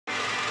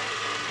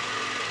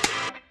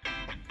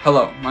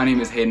Hello, my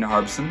name is Hayden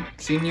Harbison,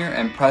 Senior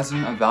and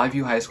President of Valley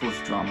View High School's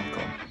Drama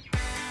Club.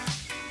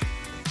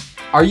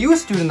 Are you a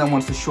student that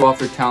wants to show off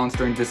their talents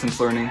during distance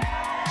learning?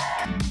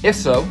 If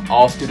so,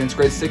 all students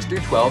grades 6 through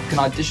 12 can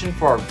audition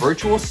for our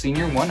virtual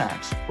Senior One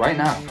Acts right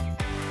now.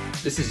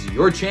 This is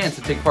your chance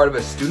to take part of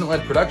a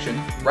student-led production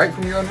right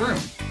from your own room.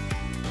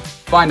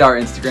 Find our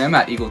Instagram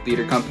at Eagle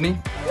Theater Company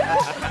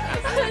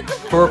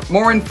for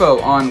more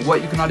info on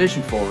what you can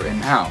audition for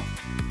and how.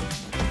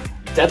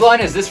 Deadline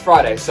is this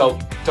Friday, so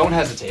don't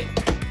hesitate.